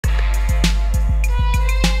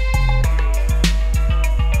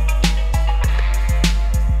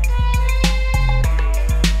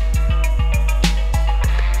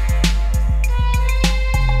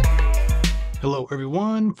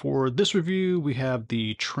everyone. For this review, we have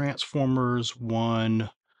the Transformers 1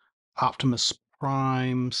 Optimus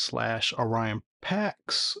Prime / Orion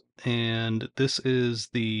Pax, and this is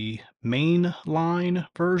the main line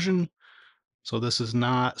version. So this is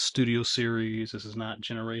not Studio Series, this is not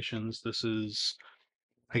Generations, this is,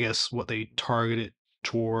 I guess, what they targeted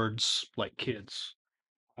towards, like, kids.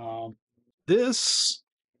 This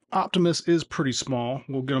Optimus is pretty small.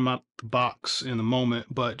 We'll get him out the box in a moment,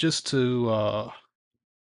 but just to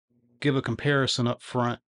give a comparison up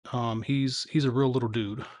front, he's a real little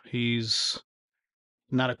dude. He's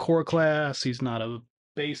not a core class. He's not a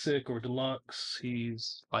basic or deluxe.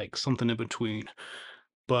 He's like something in between.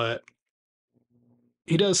 But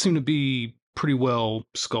he does seem to be pretty well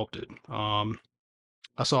sculpted. I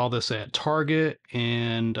saw this at Target,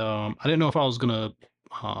 and I didn't know if I was gonna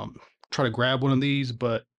try to grab one of these,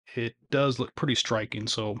 but it does look pretty striking.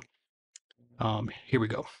 So here we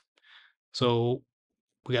go. So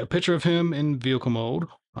we got a picture of him in vehicle mode.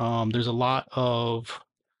 There's a lot of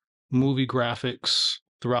movie graphics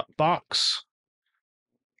throughout the box.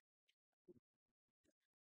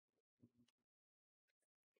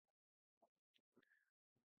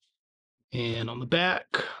 And on the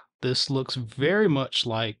back, this looks very much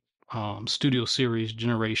like Studio Series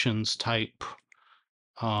Generations type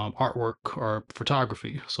artwork or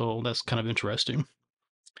photography. So that's kind of interesting.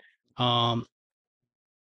 Um,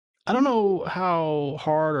 I don't know how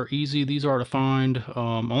hard or easy these are to find. I've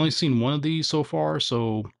only seen one of these so far,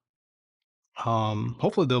 so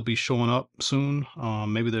hopefully they'll be showing up soon.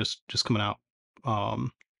 Maybe they're just coming out,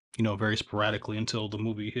 very sporadically until the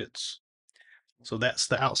movie hits. So that's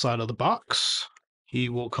the outside of the box. He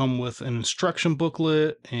will come with an instruction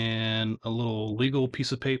booklet and a little legal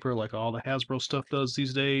piece of paper like all the Hasbro stuff does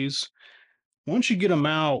these days. Once you get him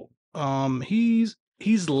out, he's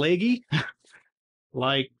leggy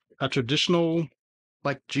like a traditional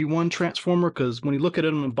like G1 Transformer, because when you look at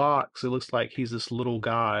him in the box, it looks like he's this little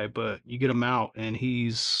guy, but you get him out and he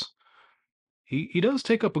does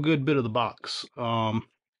take up a good bit of the box.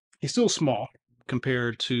 He's still small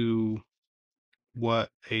compared to what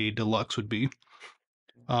a deluxe would be.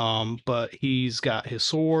 But he's got his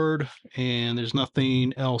sword and there's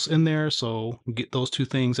nothing else in there, so get those two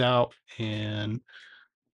things out and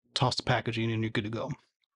toss the packaging and you're good to go.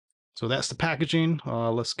 So that's the packaging.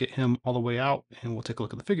 Let's get him all the way out and we'll take a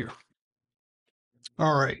look at the figure.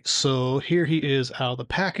 All right, so here he is out of the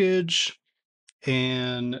package,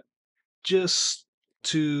 and just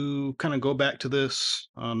to kind of go back to this,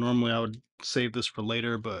 normally I would save this for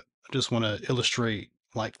later, but I just want to illustrate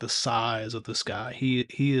like the size of this guy. He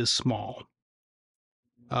is small.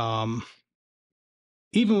 Um,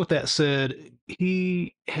 Even with that said,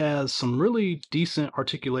 he has some really decent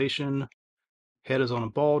articulation. Head is on a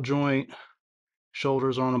ball joint,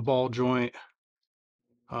 shoulders are on a ball joint.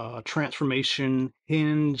 Transformation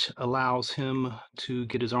hinge allows him to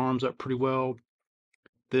get his arms up pretty well.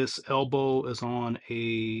 This elbow is on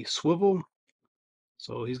a swivel,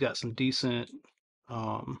 so he's got some decent,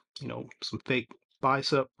 some fake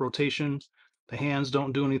bicep rotation. The hands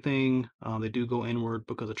don't do anything. They do go inward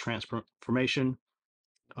because of transformation.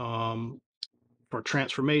 For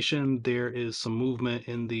transformation, there is some movement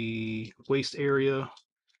in the waist area,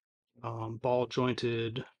 ball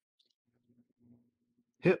jointed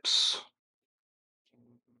hips,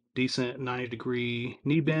 decent 90-degree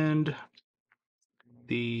knee bend.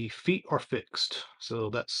 The feet are fixed, so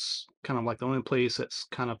that's kind of like the only place that's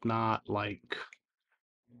kind of not like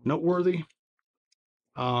noteworthy.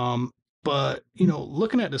 But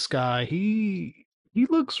looking at this guy, he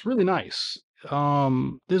looks really nice.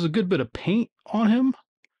 There's a good bit of paint on him.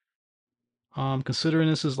 Considering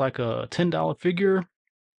this is like a $10 figure,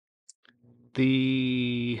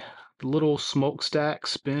 the little smokestack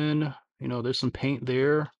spin, there's some paint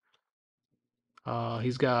there.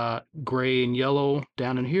 He's got gray and yellow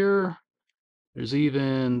down in here. There's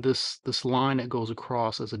even this line that goes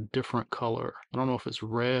across as a different color. I don't know if it's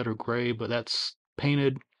red or gray, but that's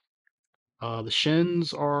painted. The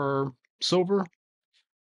shins are silver.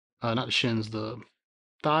 Not the shins, the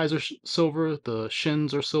thighs are silver. The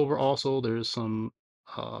shins are silver also. There's some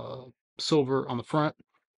silver on the front.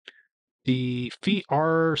 The feet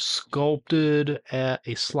are sculpted at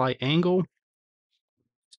a slight angle,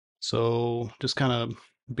 so just kind of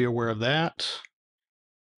be aware of that.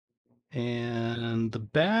 And the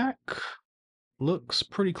back looks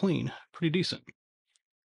pretty clean, pretty decent.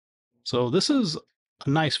 So this is a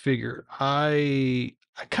nice figure. I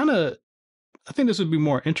think this would be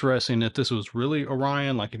more interesting if this was really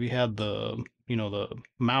Orion, like if he had the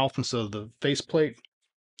mouth instead of the faceplate.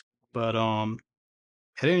 But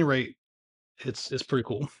at any rate, it's pretty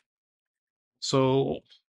cool. So,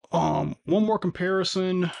 one more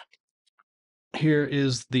comparison. Here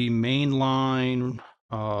is the mainline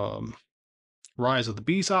um, Rise of the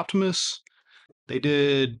Beast Optimus. They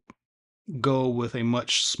did go with a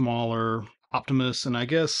much smaller Optimus, and I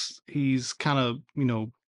guess he's kind of,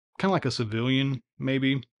 kind of like a civilian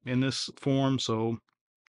maybe in this form. So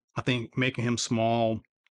I think making him small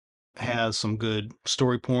has some good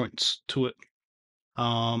story points to it.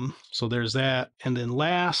 So there's that. And then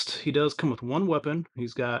last, he does come with one weapon.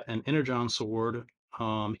 He's got an Energon sword.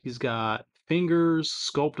 He's got fingers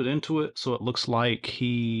sculpted into it, so it looks like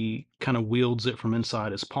he kind of wields it from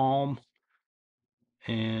inside his palm.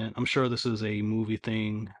 And I'm sure this is a movie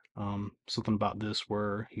thing. Something about this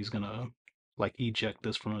where he's gonna like eject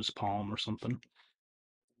this from his palm or something.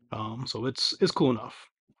 So it's cool enough.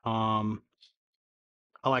 Um,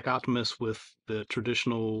 I like Optimus with the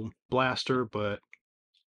traditional blaster, but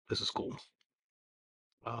this is cool.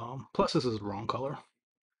 Plus, this is the wrong color,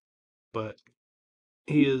 but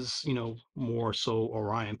he is, more so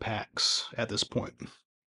Orion Pax at this point.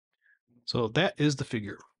 So that is the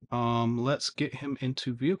figure. Let's get him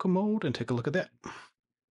into vehicle mode and take a look at that.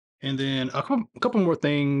 And then a couple more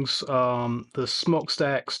things. The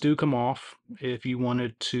smokestacks do come off. If you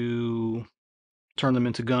wanted to turn them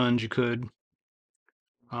into guns, you could,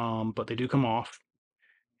 but they do come off.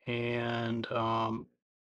 And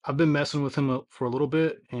I've been messing with him for a little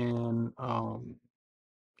bit, and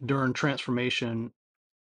during transformation,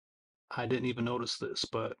 I didn't even notice this,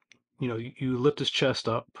 but you lift his chest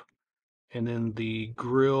up, and then the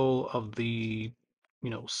grill of the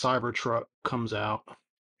Cybertruck comes out,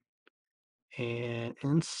 and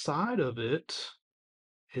inside of it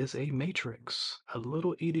is a matrix, a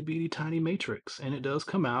little itty bitty tiny matrix, and it does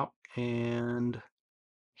come out, and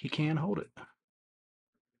he can hold it.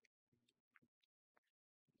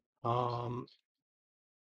 Um,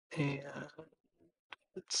 and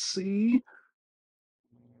let's see,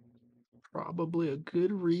 probably a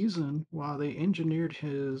good reason why they engineered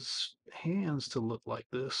his hands to look like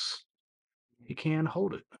this. He can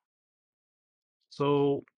hold it.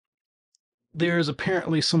 So there's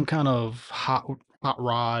apparently some kind of hot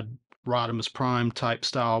rod Rodimus Prime type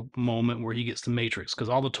style moment where he gets the Matrix because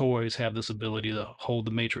all the toys have this ability to hold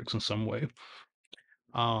the Matrix in some way.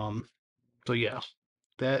 Um, so yeah,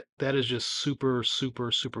 that is just super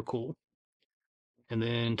super super cool. And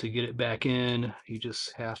then to get it back in, you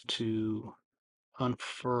just have to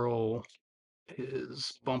unfurl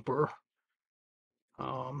his bumper.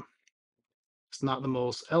 Um, it's not the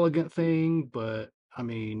most elegant thing, but I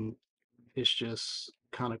mean, it's just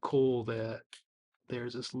kind of cool that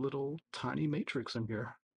there's this little tiny matrix in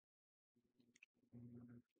here.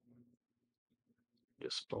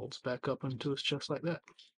 Just folds back up into his chest like that.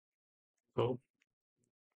 So,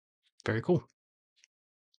 very cool.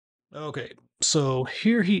 Okay, so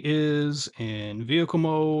here he is in vehicle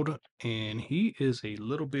mode, and he is a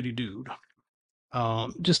little bitty dude.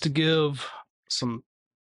 Just to give some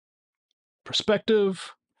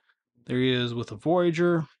perspective, there he is with a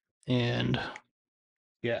Voyager, and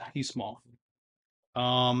yeah, he's small.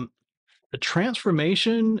 Um, the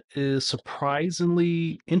transformation is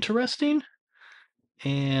surprisingly interesting,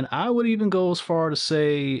 and I would even go as far to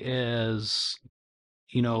say as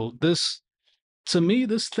this to me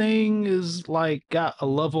this thing is like got a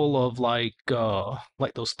level of like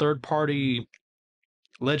those third party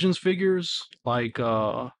legends figures like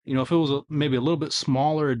if it was maybe a little bit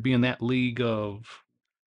smaller it'd be in that league of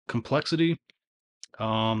complexity.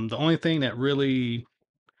 The only thing that really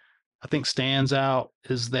I think stands out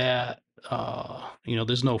is that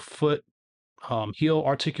there's no foot heel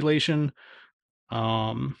articulation,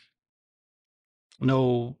 um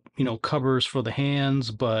no covers for the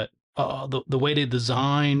hands, but the way they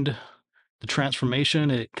designed the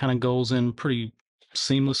transformation, it kind of goes in pretty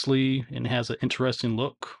seamlessly and has an interesting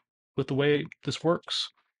look with the way this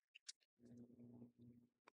works.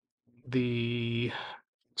 The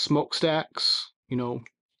smokestacks,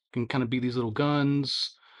 can kind of be these little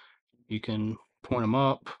guns. You can point them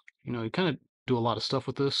up. You kind of do a lot of stuff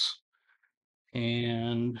with this.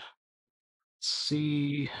 And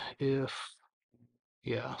see if,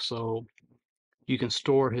 yeah, so you can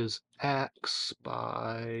store his axe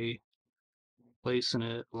by placing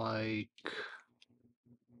it like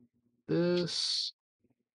this.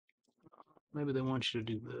 Maybe they want you to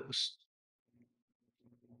do this.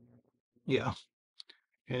 Yeah.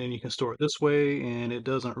 And then you can store it this way, and it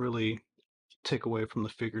doesn't really take away from the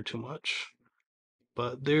figure too much.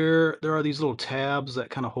 But there are these little tabs that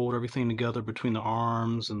kind of hold everything together between the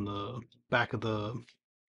arms and the back of the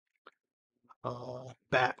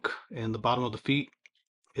back and the bottom of the feet.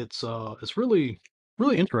 It's really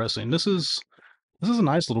really interesting. This is this is a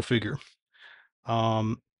nice little figure.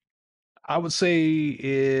 Um, I would say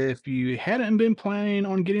if you hadn't been planning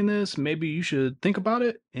on getting this, maybe you should think about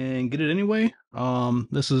it and get it anyway.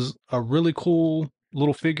 This is a really cool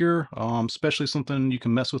little figure, especially something you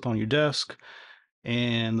can mess with on your desk.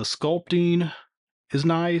 And the sculpting is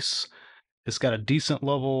nice. It's got a decent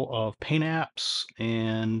level of paint apps,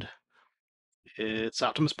 and it's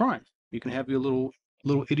Optimus Prime. You can have your little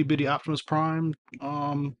itty bitty Optimus Prime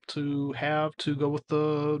to have to go with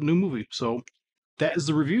the new movie. So that is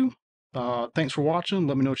the review. Thanks for watching.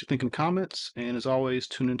 Let me know what you think in the comments. And as always,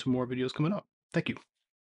 tune into more videos coming up. Thank you.